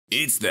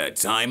It's that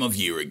time of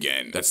year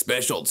again. That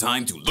special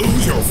time to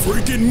lose your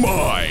freaking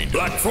mind.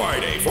 Black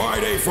Friday,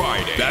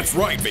 Friday. That's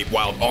right,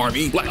 VapeWild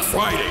Army. Black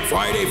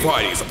Friday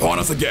is upon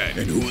us again.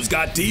 And who's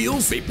got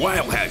deals?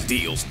 VapeWild has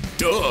deals.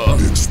 Duh.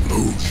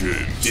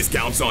 Explosions.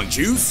 Discounts on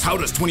juice? How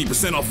does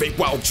 20% off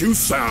VapeWild juice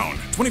sound?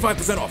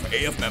 25% off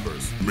AF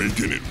members.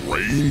 Making it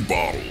rain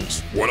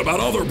bottles. What about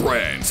other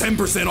brands?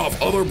 10%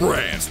 off other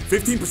brands.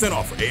 15%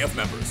 off for AF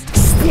members.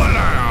 Splat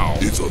out!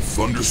 It's a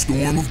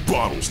thunderstorm of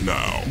bottles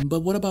now.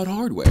 But what about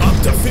hardware?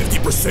 Up to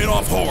 50%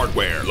 off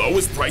hardware.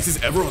 Lowest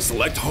prices ever on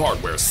select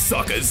hardware,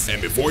 suckers.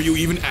 And before you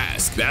even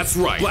ask, that's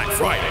right. Black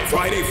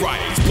Friday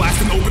is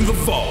blasting open the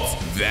vaults.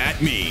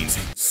 That means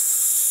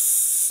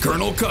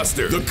Colonel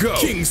Custer, The Go,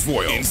 King's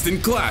Foil,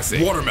 Instant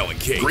Classic, Watermelon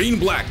King, Green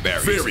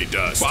Blackberries, Fairy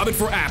Dust, Bobbit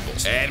for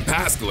Apples, and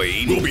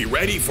Pascaline will be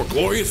ready for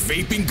glorious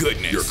vaping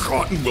goodness. Your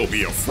cotton will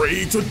be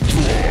afraid to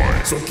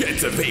dry. So get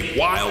to VapeWild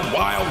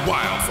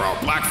Wild for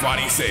our Black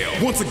Friday sale.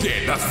 Once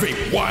again, that's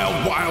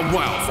VapeWild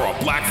Wild for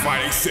our Black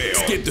Friday sale.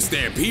 Skip the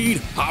stampede,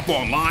 hop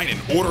online and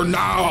order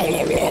now.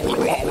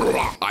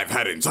 I've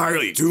had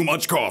entirely too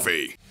much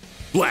coffee.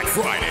 Black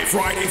Friday.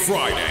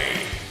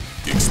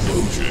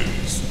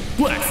 Explosions.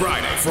 Black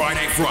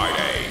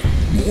Friday.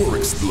 More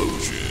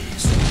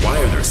explosions.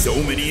 Why are there so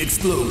many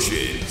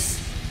explosions?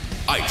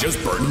 I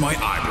just burned my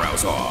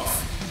eyebrows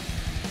off.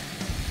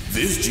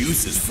 This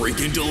juice is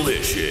freaking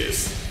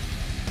delicious.